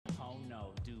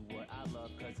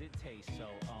taste, so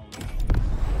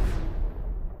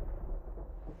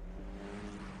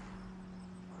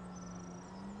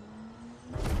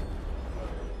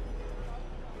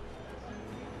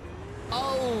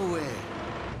Aue,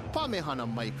 pamehana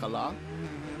maikala.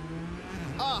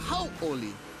 Hau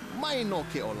oli, mai no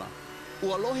ke ola.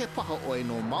 Ua lohe paha oi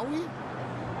no Maui.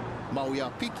 Maui a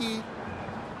piki.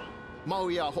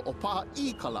 Maui a ho'opaha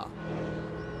I kala.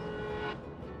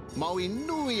 Maui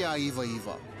nui a iwa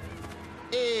iwa.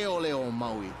 E ole o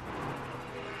Maui.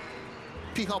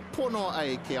 Piha pono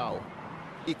ai ke au.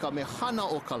 I ka mehana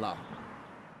o kala.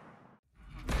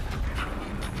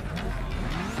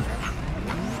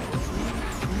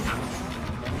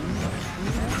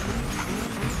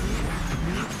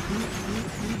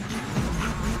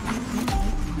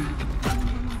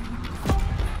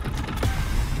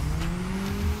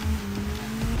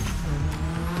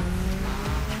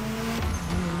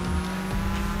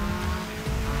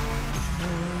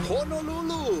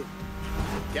 Honolulu,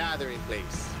 gathering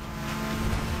place.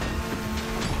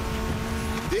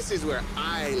 This is where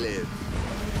I live.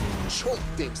 Choke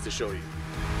things to show you.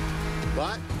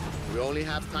 But we only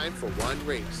have time for one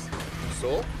race.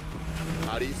 So,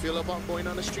 how do you feel about going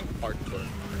on a street art tour?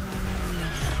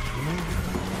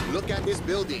 Look at this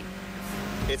building.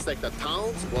 It's like the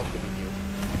town's welcoming you.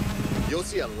 You'll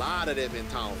see a lot of them in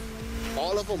town.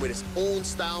 All of them with its own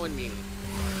style and meaning.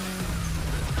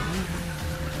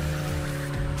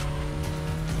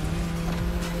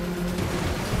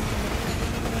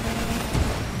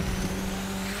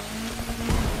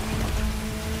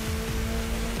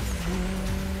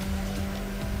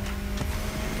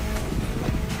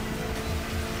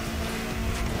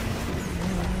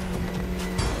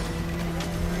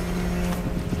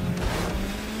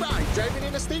 Driving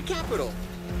in the state capital.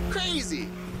 Crazy.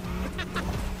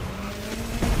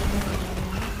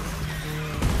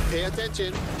 Pay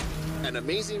attention. An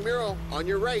amazing mural on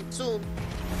your right soon.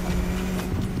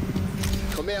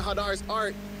 Kamehameha's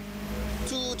art.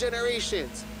 2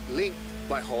 generations linked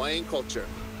by Hawaiian culture.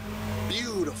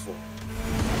 Beautiful.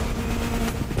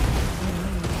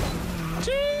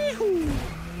 Chee-hoo.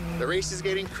 The race is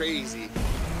getting crazy.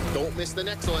 Don't miss the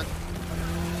next one.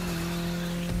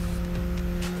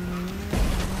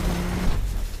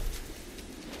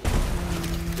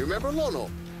 Remember Lono?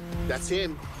 That's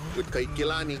him with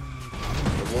Kaikilani,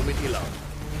 the woman he loved.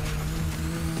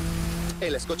 Hey,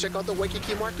 let's go check out the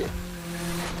Waikiki market.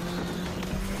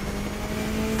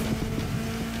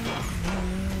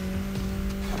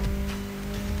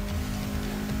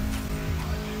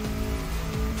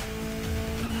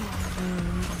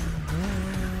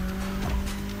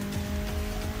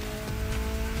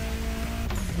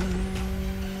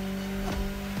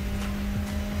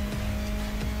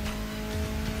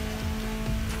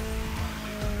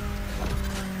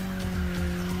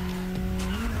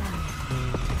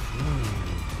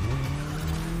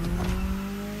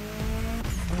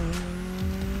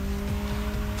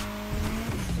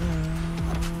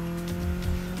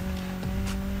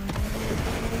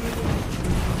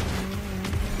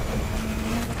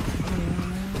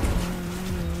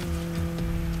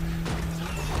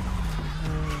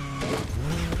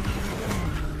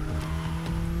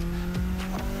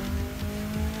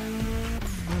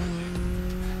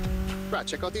 Brad,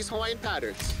 check out these Hawaiian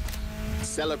patterns. It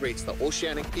celebrates the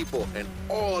oceanic people and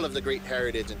all of the great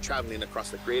heritage and traveling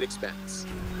across the great expanse.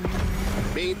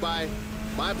 Made by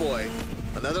my boy,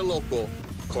 another local,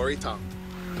 Corey Tong.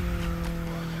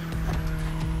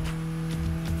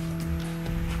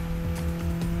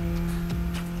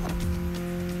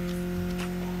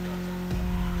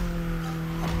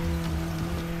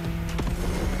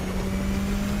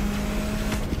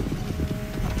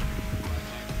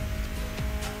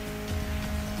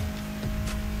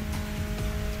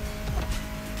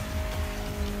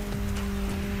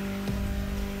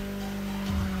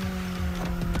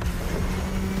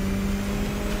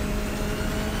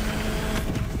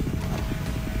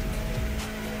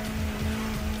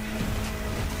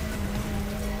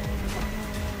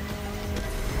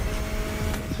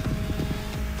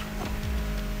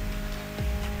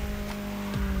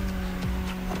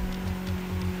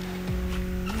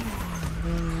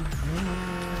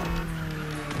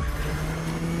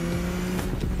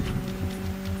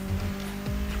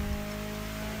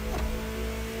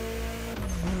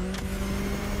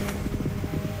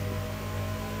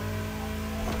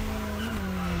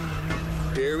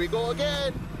 Here we go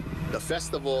again. The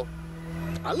festival.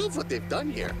 I love what they've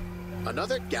done here.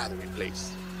 Another gathering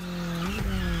place.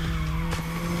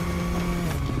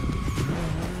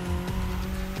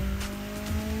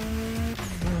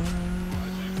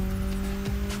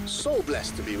 So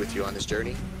blessed to be with you on this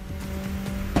journey.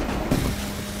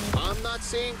 not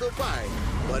saying goodbye,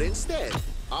 but instead,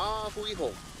 hui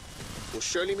home. We'll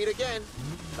surely meet again.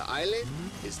 The island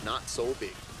is not so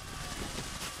big.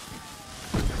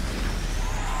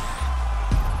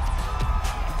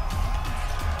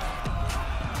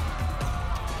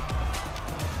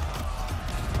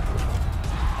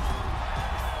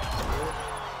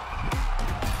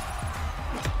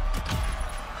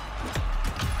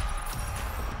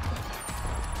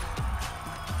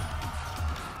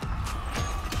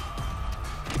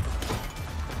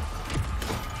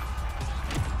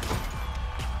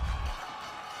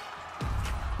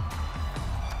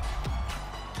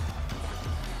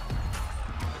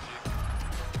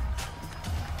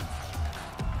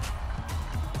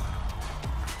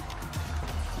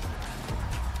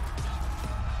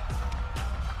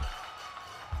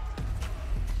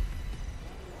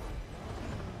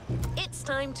 It's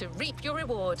time to reap your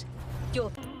reward.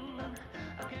 Your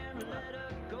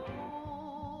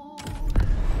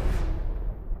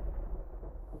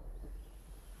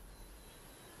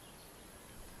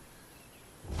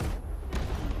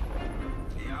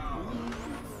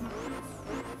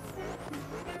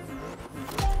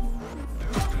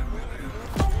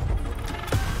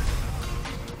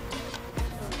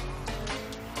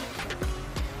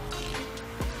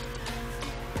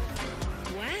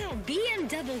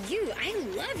BMW. I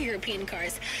love European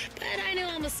cars, but I know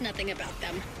almost nothing about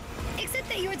them. Except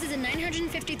that yours is a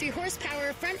 953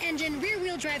 horsepower, front-engine,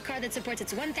 rear-wheel drive car that supports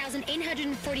its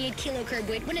 1,848 kilo curb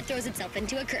weight when it throws itself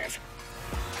into a curve.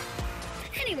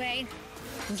 Anyway,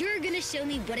 you're gonna show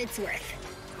me what it's worth.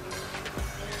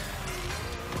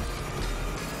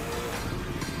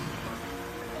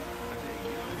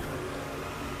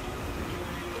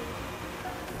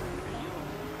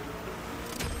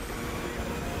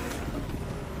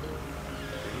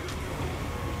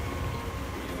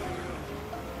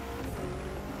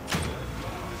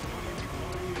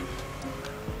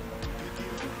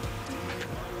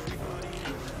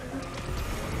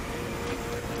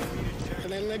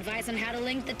 Little advice on how to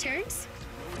link the turns?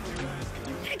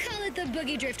 I call it the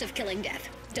boogie drift of killing death.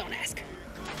 Don't ask.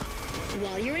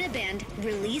 While you're in a bend,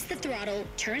 release the throttle,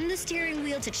 turn the steering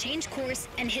wheel to change course,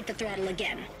 and hit the throttle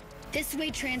again. This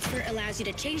weight transfer allows you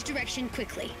to change direction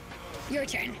quickly. Your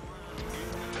turn.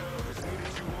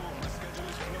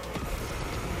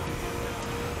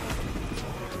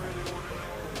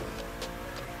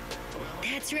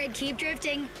 That's right, keep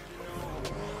drifting.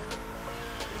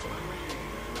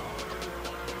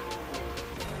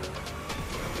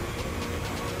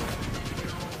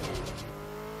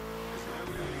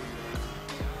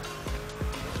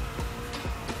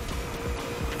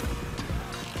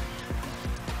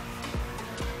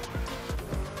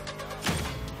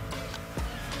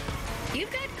 You've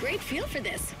got great feel for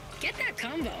this. Get that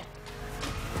combo.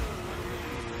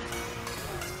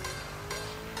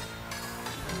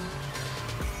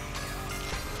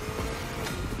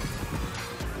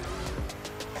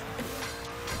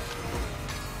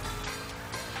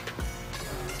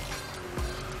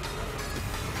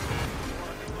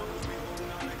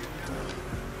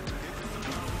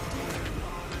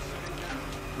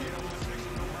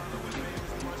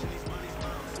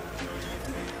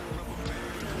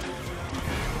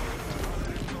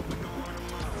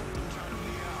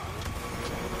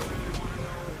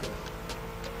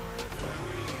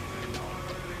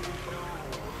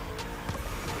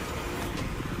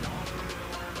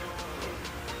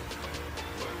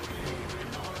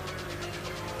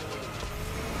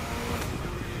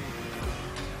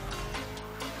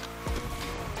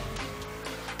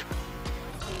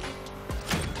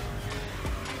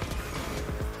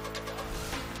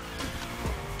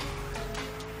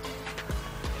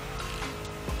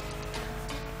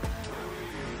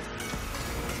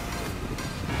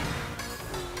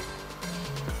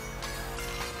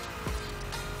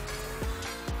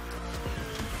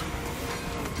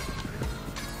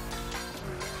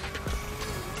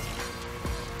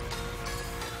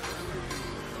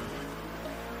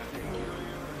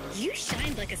 You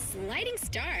shined like a sliding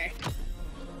star.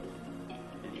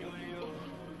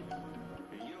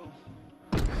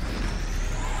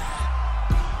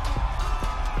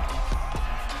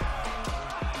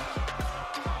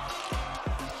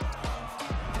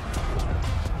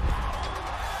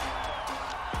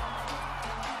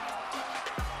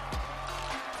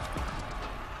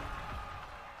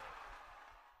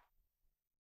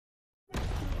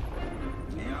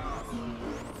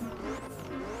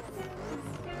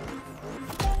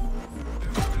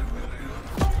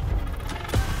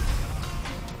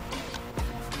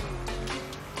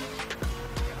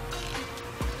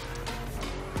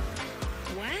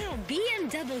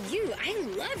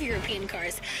 love European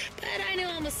cars, but I know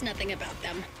almost nothing about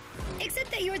them. Except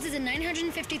that yours is a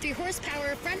 953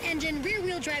 horsepower, front-engine,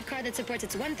 rear-wheel drive car that supports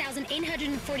its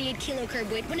 1,848 kilo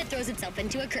curb weight when it throws itself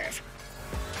into a curve.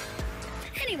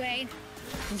 Anyway,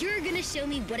 you're gonna show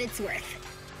me what it's worth.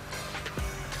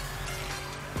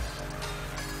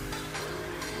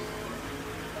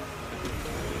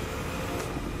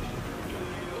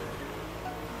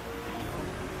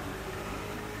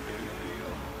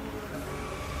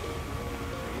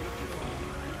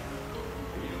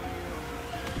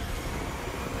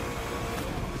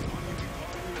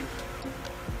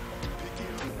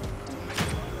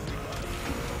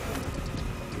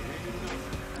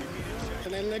 A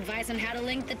little advice on how to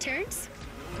link the turns?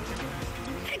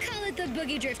 I call it the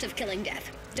boogie drift of killing death.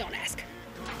 Don't ask.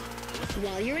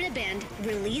 While you're in a bend,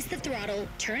 release the throttle,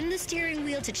 turn the steering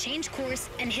wheel to change course,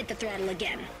 and hit the throttle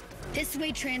again. This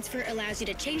weight transfer allows you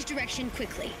to change direction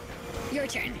quickly. Your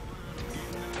turn.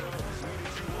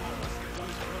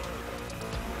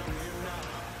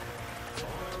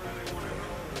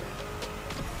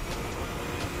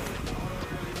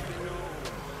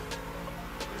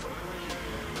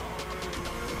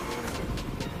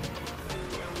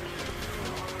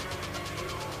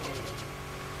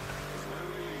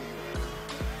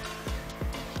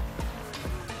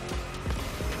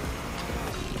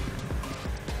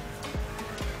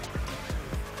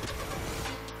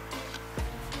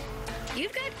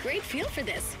 You've got great feel for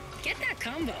this. Get that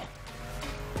combo.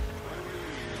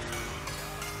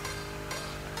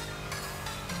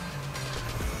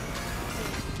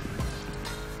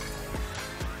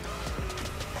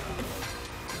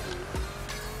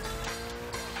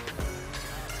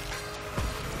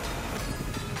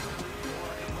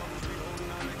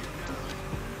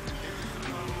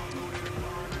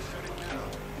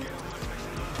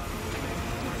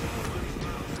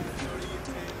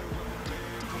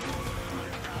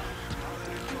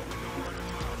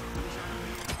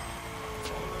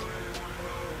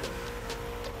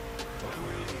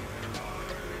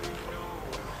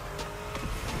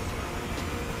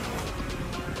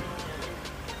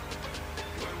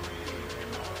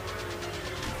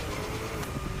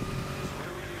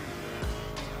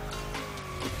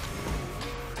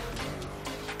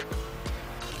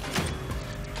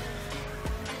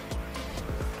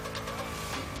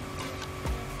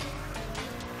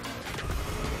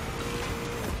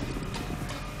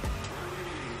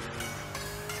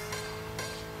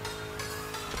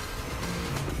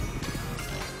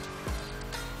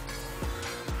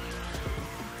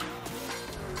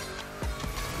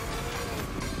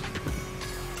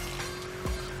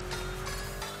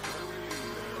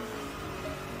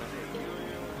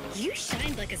 You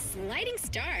shined like a sliding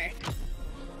star.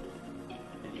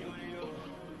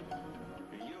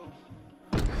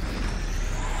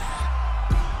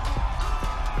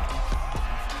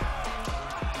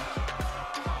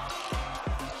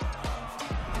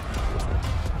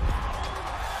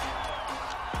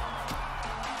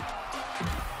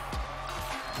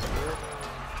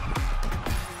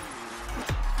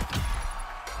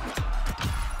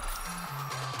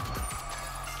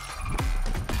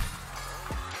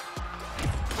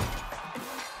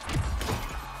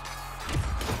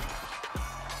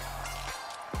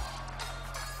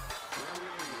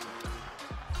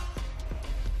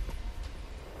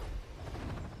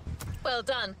 Well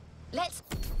done. Let's...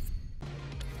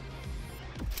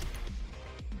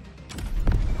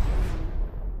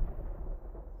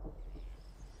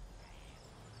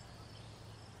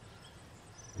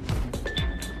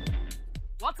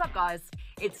 What's up, guys?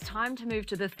 It's time to move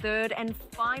to the third and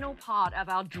final part of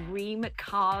our Dream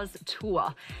Cars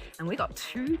tour. And we got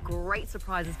two great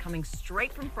surprises coming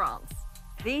straight from France.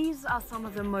 These are some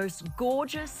of the most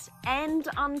gorgeous and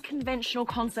unconventional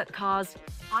concept cars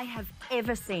I have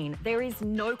ever seen. There is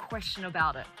no question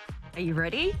about it. Are you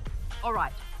ready? All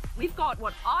right, we've got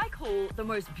what I call the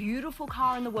most beautiful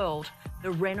car in the world,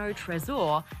 the Renault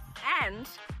Trésor, and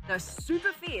the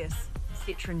super fierce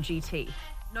Citroën GT.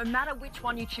 No matter which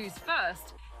one you choose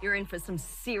first, you're in for some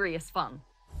serious fun.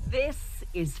 This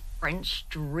is French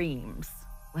Dreams.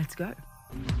 Let's go.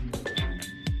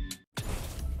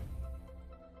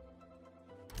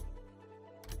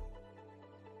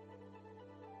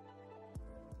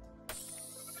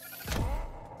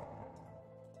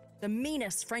 The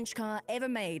meanest French car ever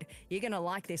made. You're gonna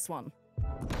like this one.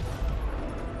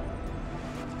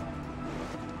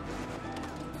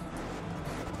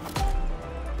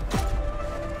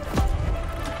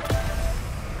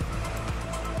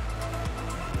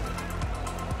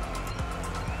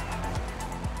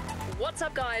 What's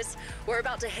up, guys? We're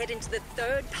about to head into the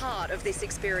third part of this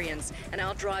experience, and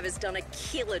our driver's done a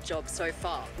killer job so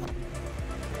far.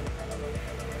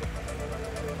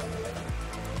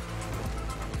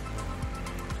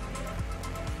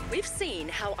 We've seen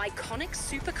how iconic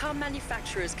supercar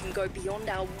manufacturers can go beyond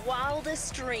our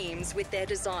wildest dreams with their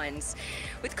designs,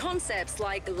 with concepts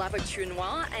like La Voiture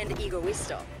Noire and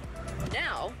Egoista.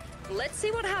 Now, let's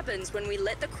see what happens when we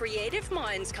let the creative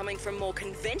minds coming from more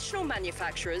conventional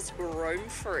manufacturers roam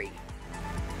free.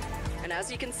 And as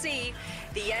you can see,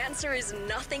 the answer is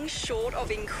nothing short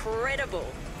of incredible.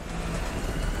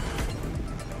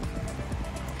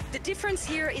 The difference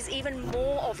here is even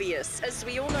more obvious, as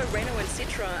we all know Renault and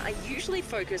Citroën are usually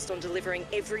focused on delivering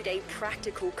everyday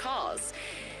practical cars,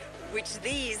 which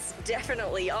these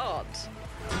definitely aren't.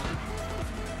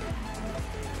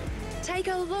 Take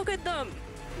a look at them.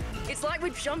 It's like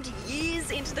we've jumped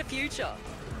years into the future.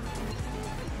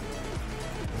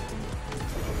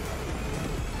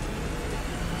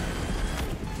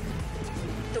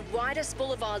 The widest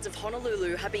boulevards of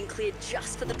Honolulu have been cleared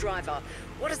just for the driver.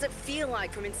 What does it feel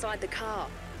like from inside the car?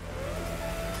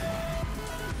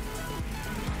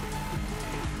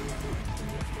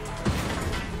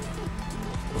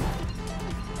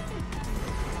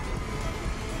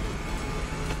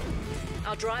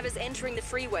 Our driver's entering the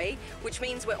freeway, which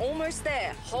means we're almost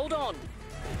there. Hold on.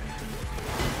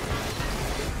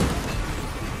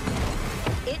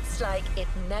 It's like it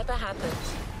never happened.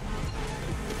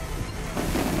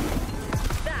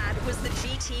 That was the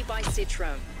GT by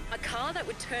Citroën, a car that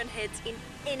would turn heads in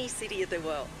any city of the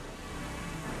world.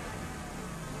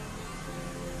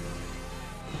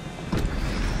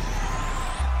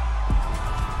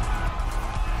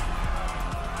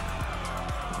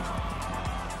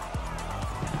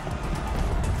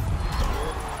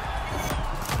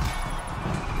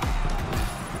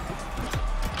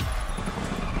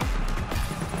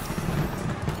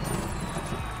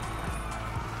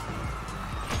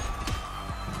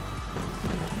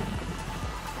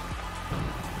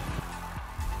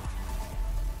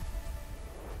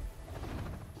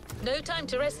 No time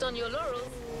to rest on your laurels.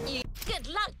 Good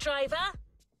luck, driver!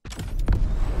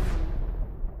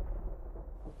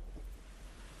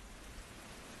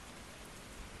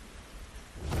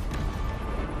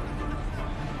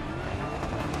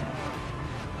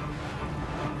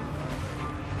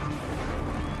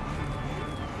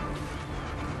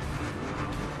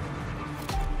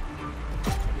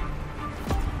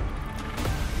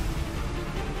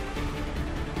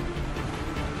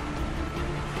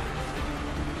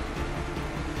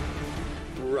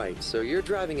 Right, so you're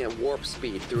driving at warp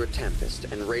speed through a tempest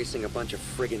and racing a bunch of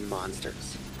friggin'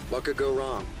 monsters. What could go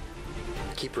wrong?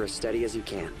 Keep her as steady as you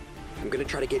can. I'm gonna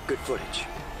try to get good footage.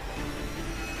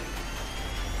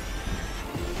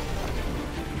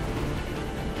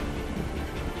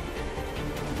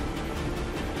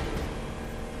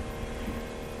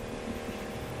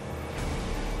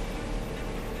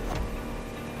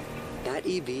 That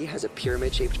EV has a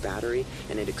pyramid-shaped battery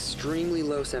and an extremely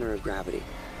low center of gravity.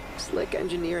 Slick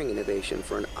engineering innovation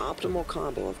for an optimal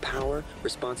combo of power,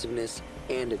 responsiveness,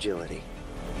 and agility.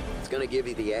 It's gonna give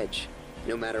you the edge,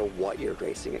 no matter what you're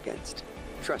racing against.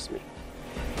 Trust me.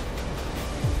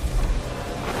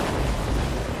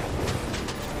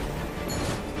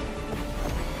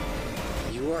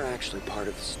 You are actually part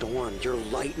of the storm. You're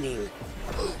lightning.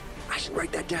 I should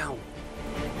write that down.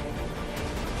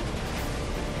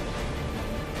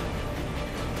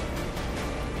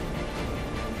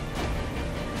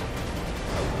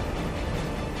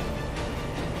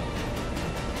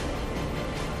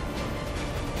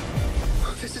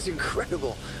 This is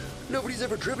incredible. Nobody's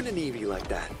ever driven an EV like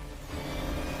that.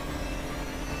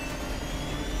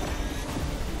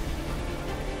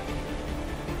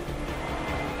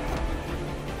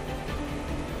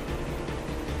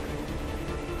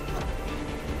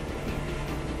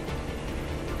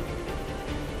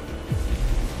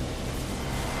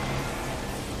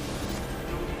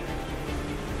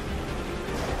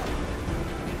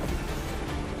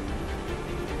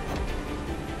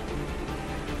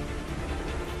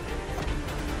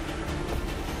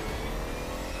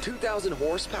 $2,000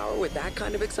 horsepower with that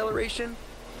kind of acceleration?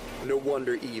 No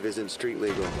wonder Eve isn't street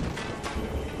legal.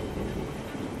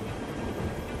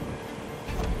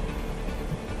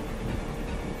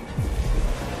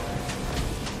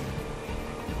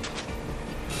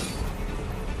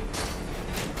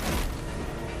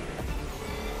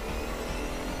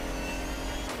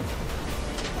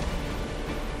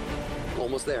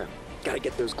 Almost there. Gotta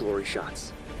get those glory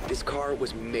shots. This car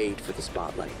was made for the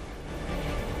spotlight.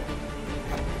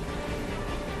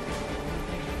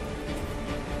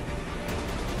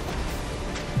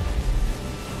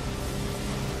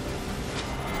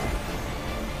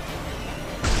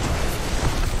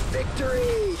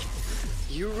 Victory!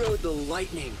 You rode the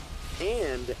lightning,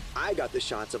 and I got the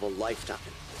shots of a lifetime.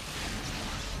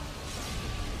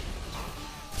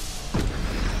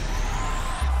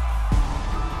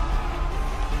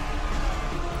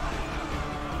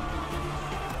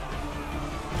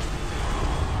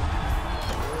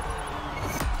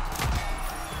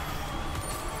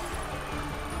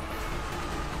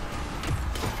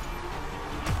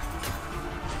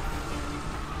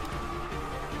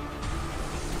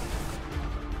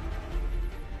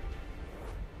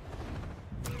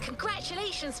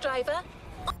 Congratulations, driver.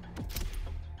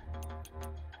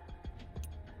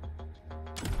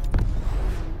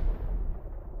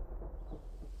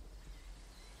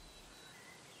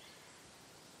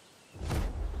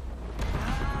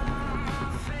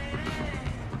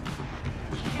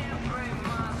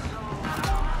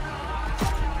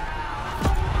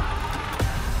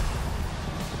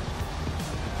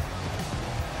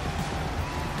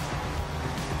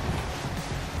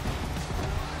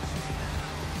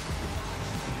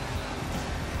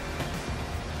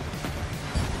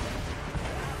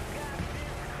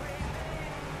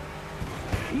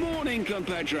 Morning,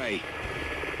 compadre.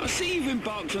 I see you've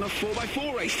embarked on a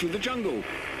 4x4 race through the jungle.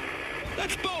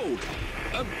 That's bold.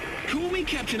 Call me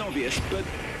Captain Obvious, but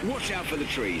watch out for the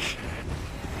trees.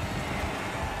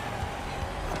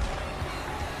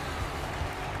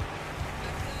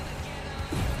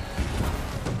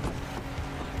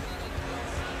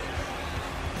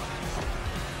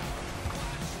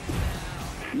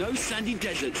 No sandy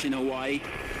deserts in Hawaii,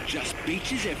 just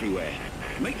beaches everywhere.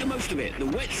 Make the most of it. The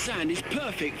wet sand is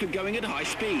perfect for going at high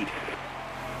speed.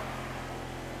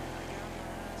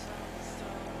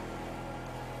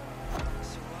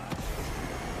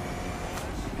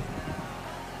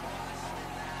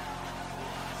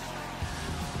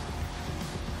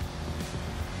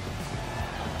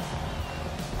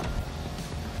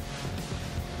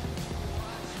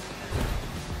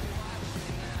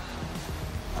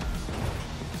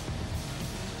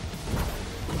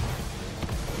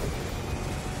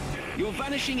 You're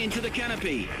vanishing into the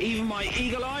canopy. Even my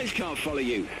eagle eyes can't follow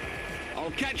you.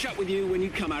 I'll catch up with you when you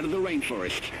come out of the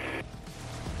rainforest.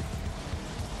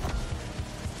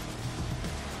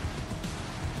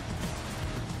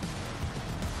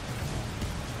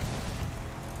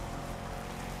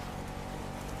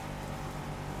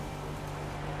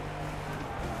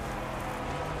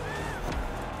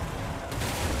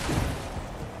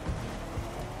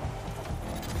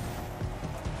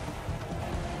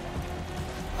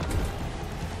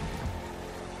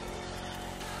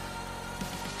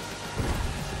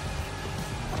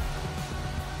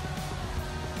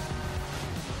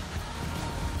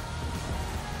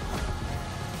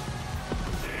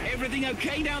 Everything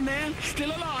okay down there?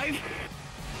 Still alive?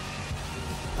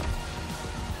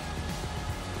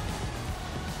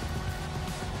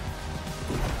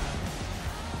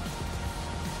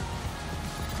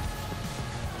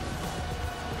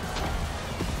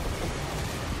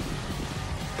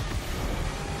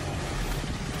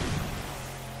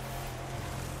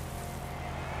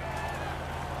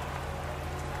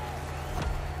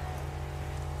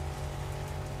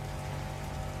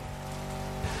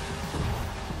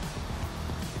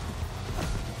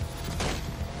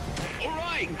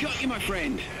 Got you, my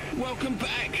friend. Welcome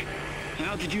back.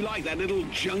 How did you like that little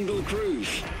jungle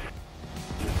cruise?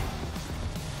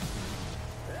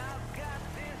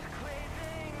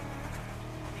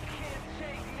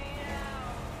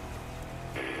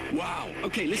 Wow.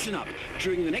 Okay, listen up.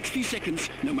 During the next few seconds,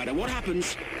 no matter what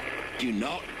happens, do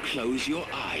not close your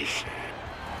eyes.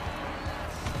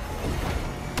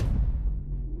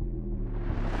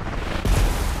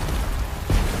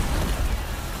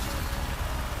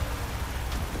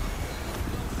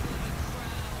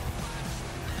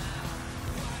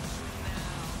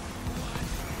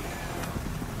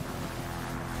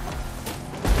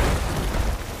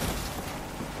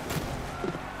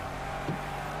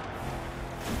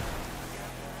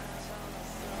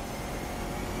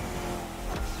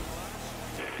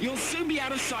 You'll soon be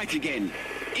out of sight again.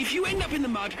 If you end up in the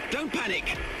mud, don't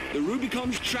panic. The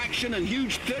Rubicon's traction and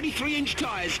huge 33-inch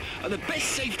tires are the best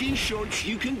safety insurance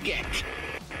you can get.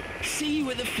 See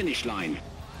you at the finish line.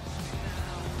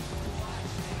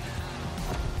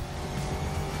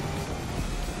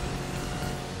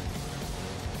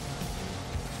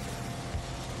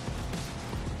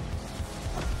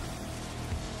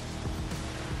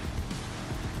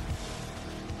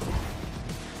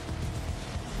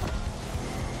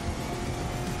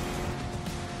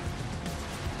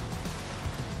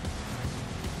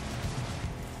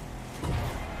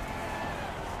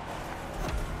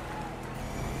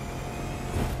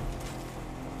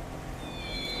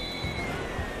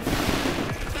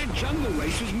 Jungle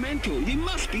race was mental. You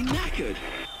must be knackered.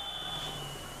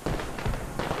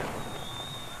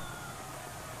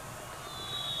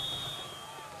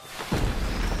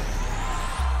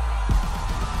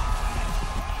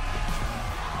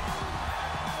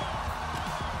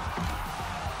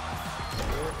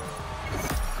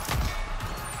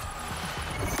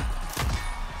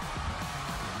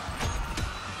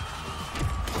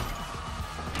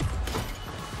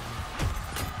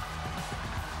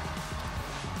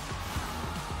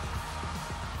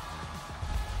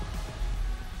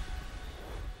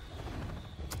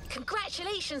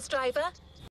 Congratulations, driver.